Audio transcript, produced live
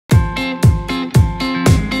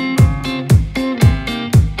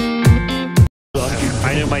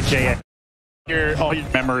right, Jay. All your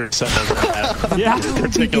memories settled that. Yeah,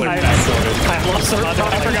 particular I lost I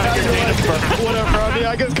forgot your date of birth. Whatever, I mean,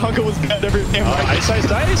 I guess Conker was dead every game.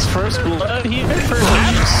 Ice. First blood here for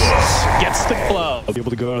Naps. Gets the glove. I'll be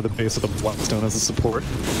able to go out of the base of the Blackstone as a support.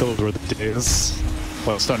 Those were the days.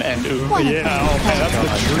 Blackstone and Yeah, oh man, that's the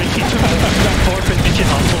dream. That fourth position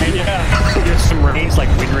also. Yeah. There's some range, like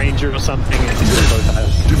Wind Ranger or something.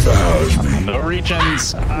 No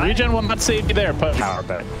regions. Regen will not save you there, but power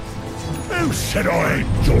back.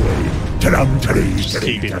 Just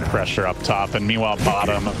keeping the pressure up top, and meanwhile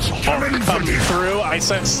bottom come through.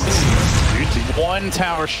 Ice one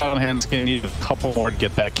tower shot on hands, gonna need a couple more to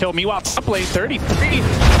get that kill. Meanwhile top lane 33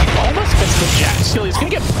 almost gets the Jax kill. He's gonna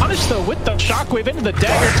get punished though with the shockwave into the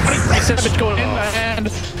dagger. 23 damage going in, and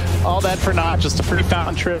all that for naught. Just a free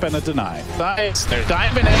fountain trip and a deny. Nice, they're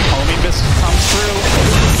diving in. Homie Miss comes through.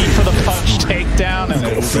 Keep for the punch takedown, and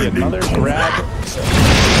it'll be another grab.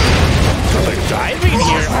 They're diving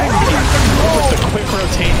here with the quick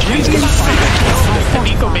rotation. He's gonna find it. And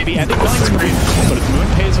Nico maybe ended the screen, but his Moon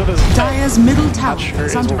pays with his Dire's middle tower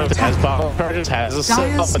is under attack. Has bottle charges, has a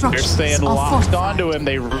Dire's but they're staying structures are locked onto him.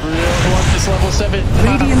 They really want this level 7.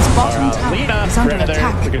 Radiant's bottom tower is under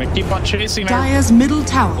attack. They're gonna keep on chasing her. Dire's middle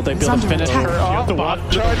tower Will they be is able to under finish her attack. off? The bottom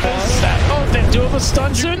charges. Oh, they do have a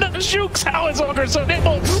stun soon. The jukes. How is Ogre so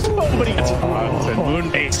nimble? Nobody gets blocked, and Moon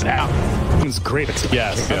makes it out. It's great.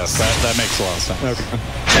 Yes, that makes a lot of sense. Okay.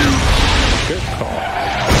 Good call.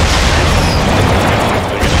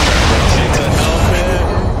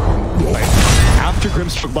 After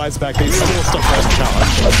Grimstroke buys back, they still stuck as a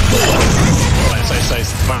challenge.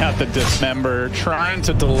 Nice. At the dismember, trying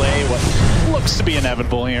to delay what looks to be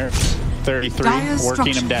inevitable here. 33, Dire's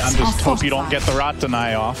working him down. Just hope you don't get the rot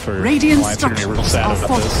deny off. Or Radiant Lions are gonna be real structures sad are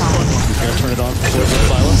about this. fortified. Gonna turn it on for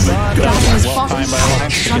Silas. Dire's Well bottom timed by tower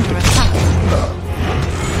Lions is to get under attack.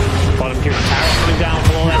 Bottom tier tower coming down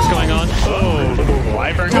below that's going on. Oh,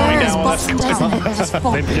 Wyvern going Dire's down. bottom tower has They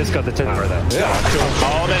fallen. just got the tower though.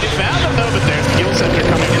 Oh, they found him though, but there's Heal Scepter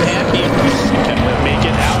coming in handy. Can make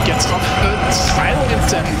it out, gets off the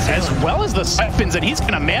silence, and as well as the weapons, and he's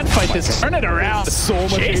gonna man fight this, turn it around. So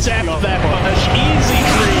much Chase HP after on that push, easy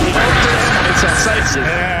free. It's a sight.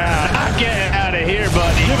 Yeah. Not getting out of here,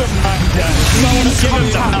 buddy. Give him knockdown. Radiant's Give him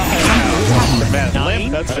bottom tower is under attack. Man,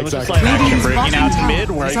 limp. That's It was just exactly like Radiant's Breaking bottom out tower mid,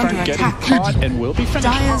 where is I'm under getting attack. caught and will be finished.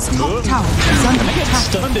 Dire's top Moon. tower is under Get attack.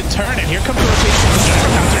 stunned and turn, and here comes the rotation.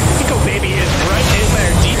 Counter. Nico baby is right in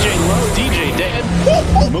there. DJ low, DJ dead.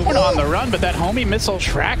 Moving on the run, but that homie missile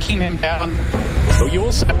tracking him down. So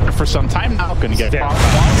you'll Scepter for some time now. Gonna get Yeah.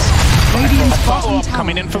 blocked once. Radiant's Follow bottom up tower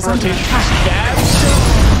coming in for is under rotation. attack. Stabs.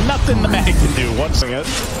 Nothing the Mag can do. Once again.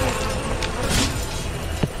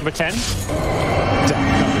 Number 10. The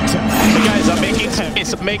guys are making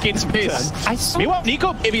space, making space. Meanwhile,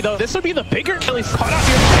 Nico baby though, this would be the bigger kill. He's caught out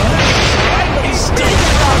here. But he's still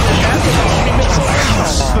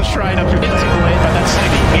the shrine up here. It's delayed by that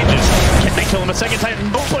side ages. Can they kill him a second time?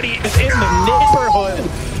 Nobody is in the neighborhood.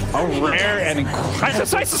 A rare and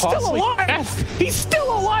incredible. Ice is still alive! He's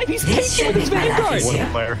still alive! He's taking his Vanguard! What a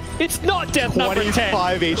player. It's not death number 10.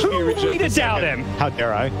 25 HP Who regen. would have doubt him? How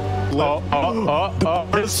dare I? Oh,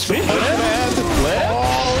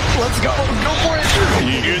 Let's go. Go for it.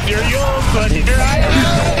 you use your yours, but here I am.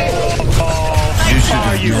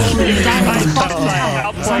 Are you Dire's bottom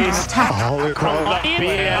tower is under outplaced? attack. Holy crap.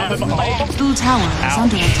 Middle tower is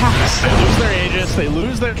under attack. They lose their Aegis, they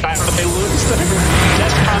lose their time, but they lose their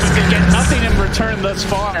Death Promise, can get nothing in return thus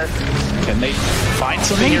far. Can they find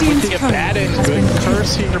something here with the Abaddon? Good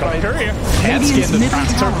curse here by Courier. Handskin to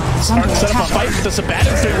start set up a fight with the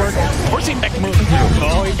Abaddon's doing work. Forcing back move.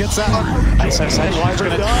 Oh, he gets out. Ice gonna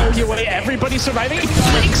take you away. Everybody surviving. He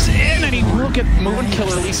breaks in and he will get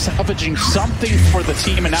Moonkiller at least salvaging something for the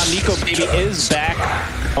team. And now Nico baby is back.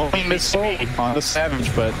 Only missile on the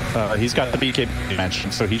Savage, but he's got the BK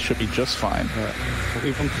dimension, so he should be just fine. That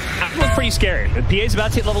looked pretty scary. The PA's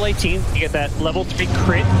about to hit level 18. You get that level 3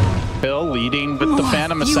 crit. Bill leading with the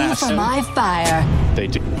Phantom Assassin. my fire. They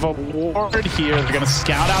do have a ward here. They're going to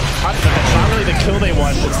scout out, but that's not really the kill they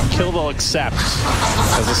want. It's the kill they'll accept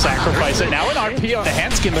as a sacrifice. And now in RP on the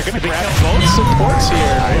Handskin, they're going to grab both supports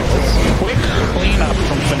here. Quick cleanup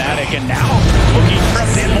from Fnatic, and now looking for a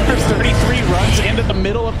bit more. 33 runs into the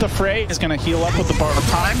middle of the fray. Is going to heal up with the bar of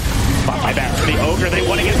time. By back to the Ogre. They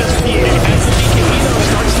want to get this PA. As the BKB though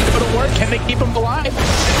starts to go to work, can they keep him alive?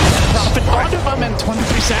 Profit onto him, and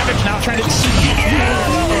 23 Savage now trying to see.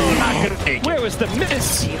 Not going to take it. Where was the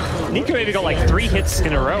miss? hits. Nico maybe got like 3 hits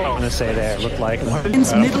in a row, I want to say there, it looked like.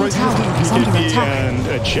 Radiant's middle tower is under attack.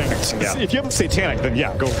 And checked. Yeah. If you have a Satanic, then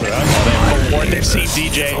yeah, go for that. They've seen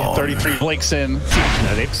DJ, 33 blinks in.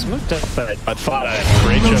 No, they've smoked up, but Fought a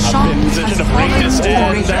great job in position to break this in.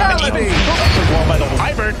 Well by the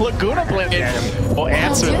Wyvern, Laguna blink will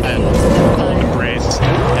answer that cold embrace.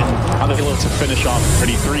 And now they look to finish off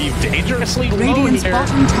 33 dangerously low Radiant's here.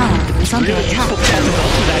 bottom tower is under attack.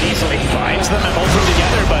 That easily finds them and holds them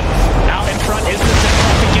together, but now in front is the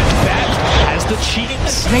Sentinel against that as the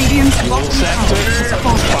cheats. Radiant's bottom Scepter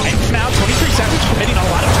tower is fine now, 23 seconds, committing a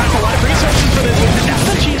lot of time, a lot of resources for this. Now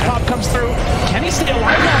the cheese pop comes through. Can he stay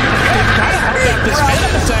alive now? They've got to help out this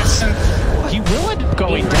Phantom Assassin. He will end up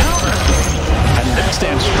going down. And then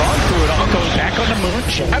stands strong through it all, goes back on the moon.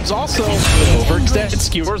 Shabs also overextended,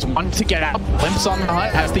 skewers, one to get out. Limps on the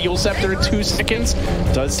hunt, has the Yule Scepter in 2 seconds.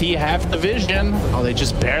 Does he have the vision? Oh, they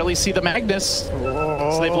just barely see the Magnus.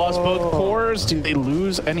 So they've lost both cores. Do they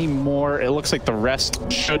lose any more? It looks like the rest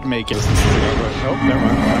should make it. Oh, never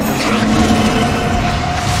mind.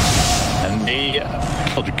 And they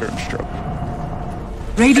killed your curtain stroke.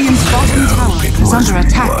 Radiant's bottom tower is under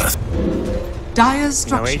attack. Dire's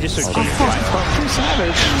structures are fortified.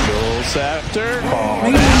 Savage. Yule Scepter.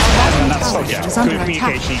 Radiant's bottom That's tower so is good under attack.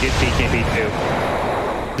 communication, he did BKB too.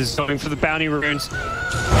 Just going for the bounty runes.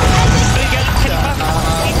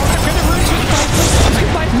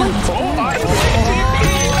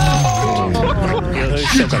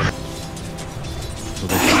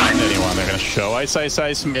 Anyone, they're gonna show ice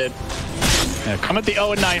mid. Come at the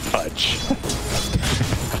 0-9 fudge.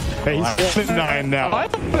 He's 9 now. I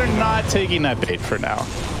think they're not taking that bait for now.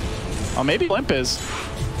 Oh, maybe Limp is.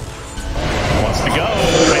 Wants to go.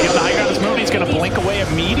 Right on the high ground this moon. He's going to blink away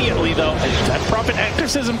immediately, though. That Prophet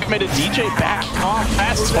Exorcism committed DJ back off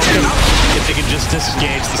fast. If they can just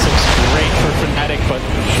disengage, this looks great for Fnatic, but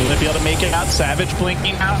will they be able to make it out? Savage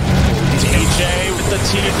blinking out. DJ with the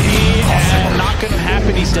TP, and not going to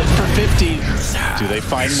happen. He's dead for 50. Do they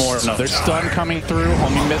find more? Another stun coming through.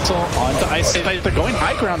 Homing missile onto Ice. They're going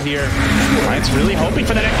high ground here. Ryan's really hoping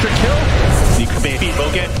for that extra kill. Nico Baby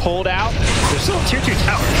will get pulled out. There's still a tier 2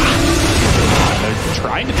 tower. They're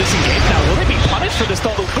trying to disengage now. Will they be punished for this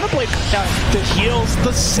though? The Luna Blade the heals,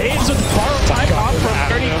 the saves with borrowed time off from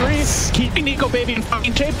 33. Keeping Nico Baby in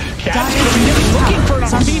fucking shape. He's looking for it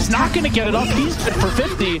off. He's not going to get it off. He's good for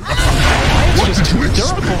 50. It's just too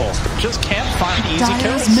durable. Just can't find easy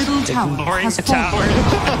kills. Dire's middle tower Ignoring has the tower.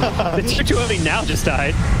 fallen. The tier 2 only now just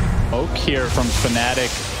died. Oak here from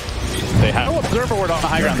Fnatic. They have no observer ward on the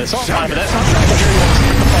high ground this whole time, but that's not the very well.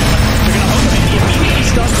 They're going to hope that he immediately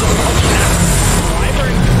stuns the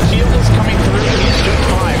Wyvern shield is coming through. He's just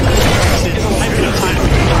fine. It is alive in time.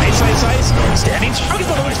 Ice. Standing strong as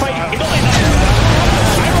the Lord's fight. Pyro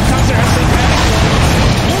comes there as they panic.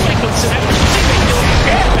 Pulling the Savage.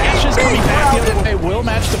 Bash is coming back the other way. Will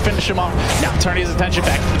match to finish him off. Now turning his attention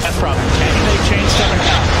back to that problem. Can they change something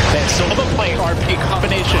now? They still have a play RP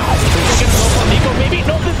combination. They're going to go for Nico Baby.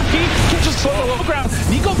 No, the P can just go to low ground.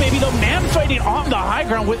 Nico Baby, though, man fighting on the high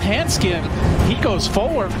ground with Handskin. He goes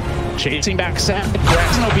forward. Chasing back Savage.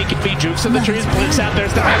 Grabs no BKB. Jukes in the trees. Blinks out.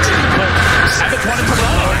 There's the Max. Savage wanted to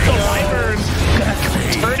run. The Wyvern.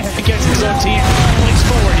 Turn against his own team. Blinks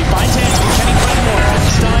forward. He finds Handskin. Can he find more?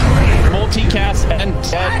 Stun. Multicast and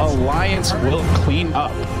dead. Alliance will clean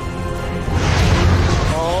up.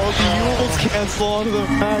 Oh, the Yules cancel onto the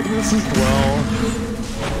Magnus as well.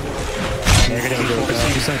 They're going to be forced to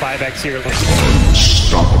use some buybacks here.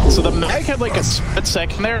 So the Mag had like a split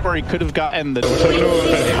second there where he could have gotten the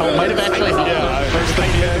might have actually first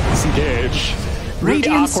thing disengage. Really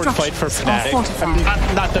awkward fight for Fnatic.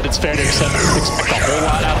 Not that it's fair to expect a whole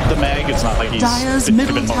lot out of the Mag. It's not like he's been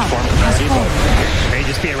more form. May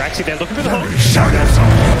just be a Rexy there looking for the hook.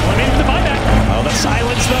 Eliminating the buyback. Oh, the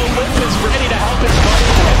silence though. Limp is ready to help his buddy.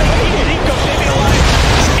 Nico Baby alive.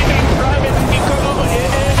 Saving Private. Nico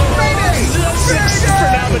is 6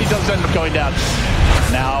 for now, but he does end up going down.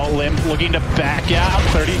 Now Limp looking to back out.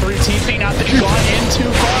 33 teaming out. They've gone in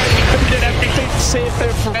too far. He did everything to save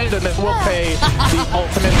their friend, and they will pay the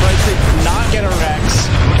ultimate price. They did not get a Rex.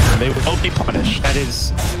 They will be punished. That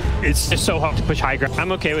is, it's just so hard to push high ground.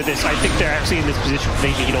 I'm okay with this. I think they're actually in this position where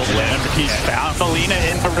they need all the Limp. He's found Melina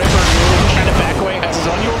in the river. Trying to back away. Has his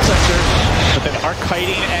own Yule Scepter. But they are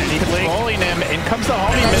kiting and controlling him. In comes the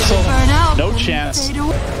homing missile. No chance.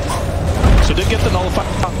 So did get the nullify.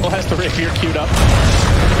 Has the rapier queued up.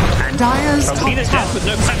 Dire's Melina's death with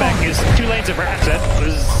no comeback is 2 lanes of Raps. That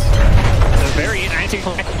was a very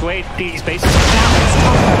anticlimactic way these bases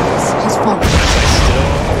has fallen. Still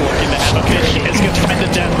working the advocate. She is going to find the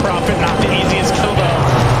Death Prophet. Not the easiest kill though.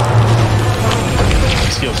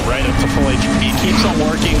 heals right up to full HP. Keeps on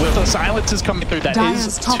working with the silences coming through. That Dire's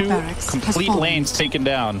is top 2 barracks complete has fallen. lanes taken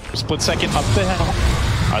down. Split second up the hill.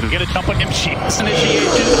 I'm gonna jump on him. She has initiation.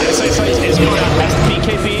 SSI is going down past the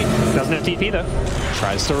BKB. Doesn't have TP though.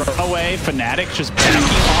 Tries to run away. Fnatic just backing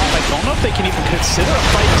off. I don't know if they can even consider a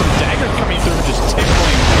fight. Some dagger coming through, just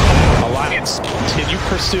tickling. Alliance continue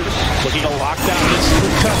pursuit. Looking to lock down this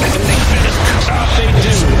cut. And they finish off. They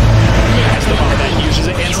do. As the bomb that uses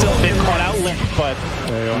it and still been caught out Limp, but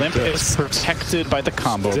Limp is protected by the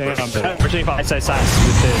combo. Unfortunately, for side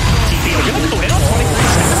with the TP. They're gonna go in on 23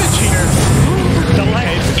 Savage here.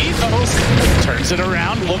 Delay. Ethos turns it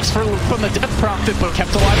around, looks for Limp on the Death Prophet, but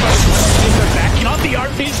kept alive by the they're backing off the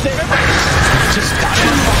RPs there. Just got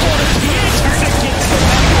him before the TA turned against the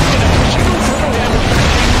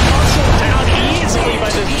muscle down easily by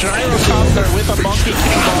this gyrocopter with a monkey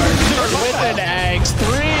king bar, with an Axe, 3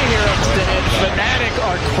 heroes dead. Fnatic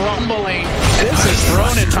are crumbling. This is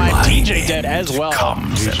thrown in time. DJ dead as well.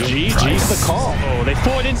 GG's the call. Oh, they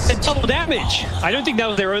fought in double damage. I don't think that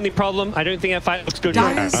was their only problem. I don't think that fight looks good.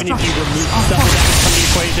 Even if you remove double damage from the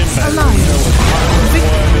equation, but